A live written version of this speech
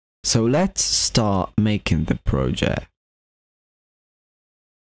So let's start making the project.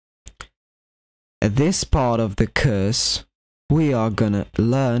 At this part of the course, we are gonna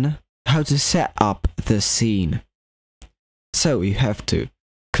learn how to set up the scene. So you have to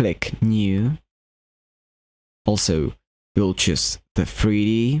click New. Also, you'll choose the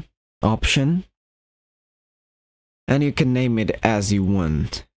 3D option. And you can name it as you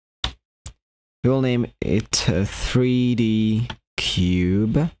want. We'll name it a 3D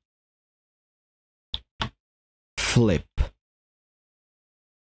cube flip.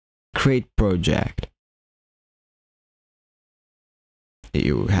 Create project.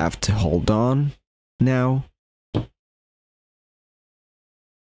 You have to hold on now.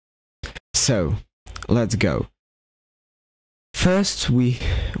 So, let's go. First, we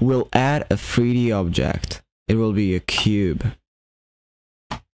will add a 3D object. It will be a cube.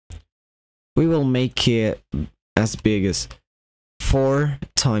 We will make it as big as 4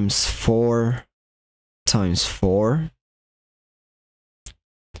 times 4 times 4.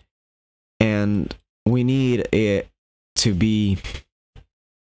 And we need it to be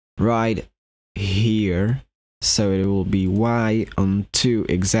right here. So it will be y on 2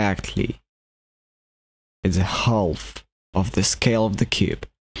 exactly. It's a half of the scale of the cube.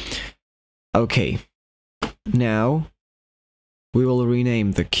 Okay. Now we will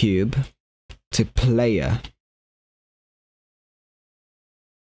rename the cube to player.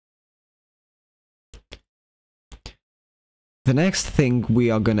 The next thing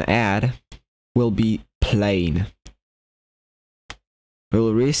we are gonna add will be plane.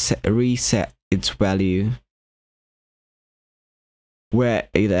 We'll reset its value where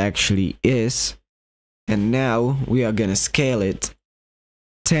it actually is, and now we are gonna scale it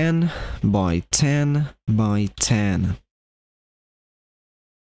 10 by 10 by 10.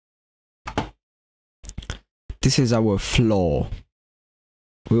 This is our floor.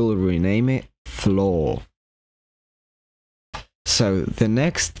 We'll rename it floor. So the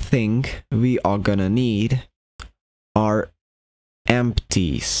next thing we are gonna need are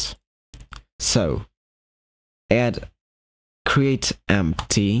empties. So create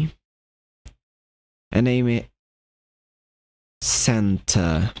empty and name it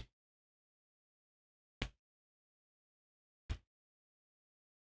center.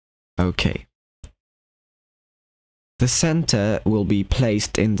 Okay. The center will be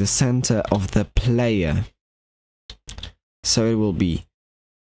placed in the center of the player. So it will be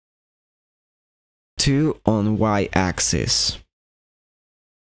 2 on y-axis.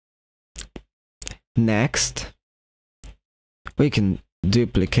 Next, we can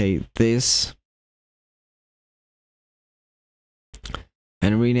duplicate this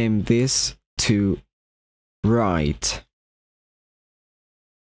and rename this to right.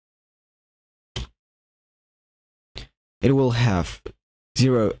 It will have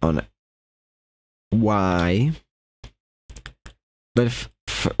 0 on y, but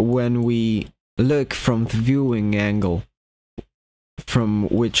when we look from the viewing angle from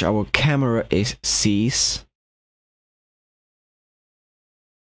which our camera sees,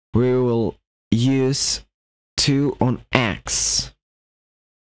 we will use 2 on x.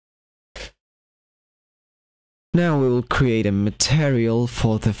 Now we will create a material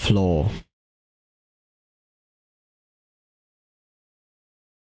for the floor.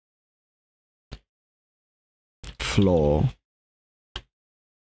 Floor.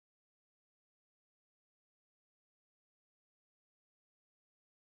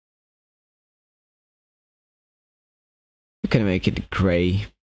 You can make it gray.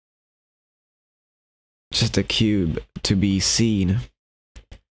 Just a cube to be seen.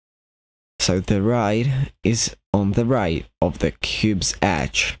 So the right is on the right of the cube's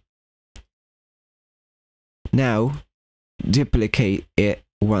edge. Now duplicate it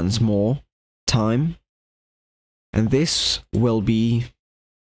once more time. And this will be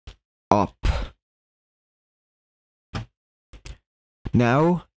up.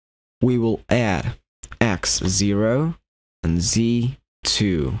 Now we will add x0 and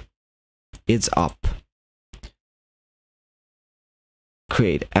z2. It's up.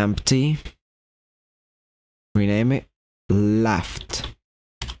 Create empty. Rename it left.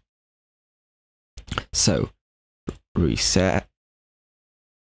 So reset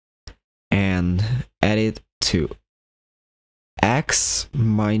and add it to x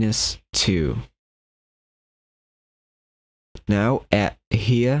minus 2. Now at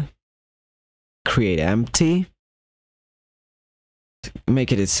here, create empty,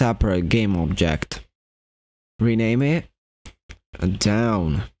 make it a separate game object, rename it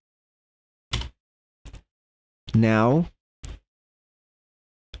down. Now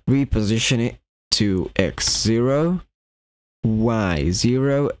reposition it to x0 y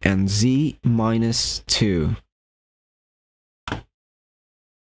 0 and z minus 2.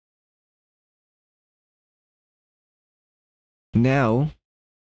 Now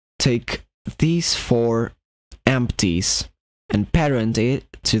take these 4 empties and parent it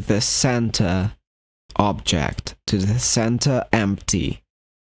to the center object, to the center empty.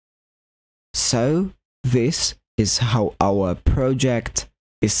 So this is how our project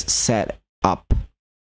is set up.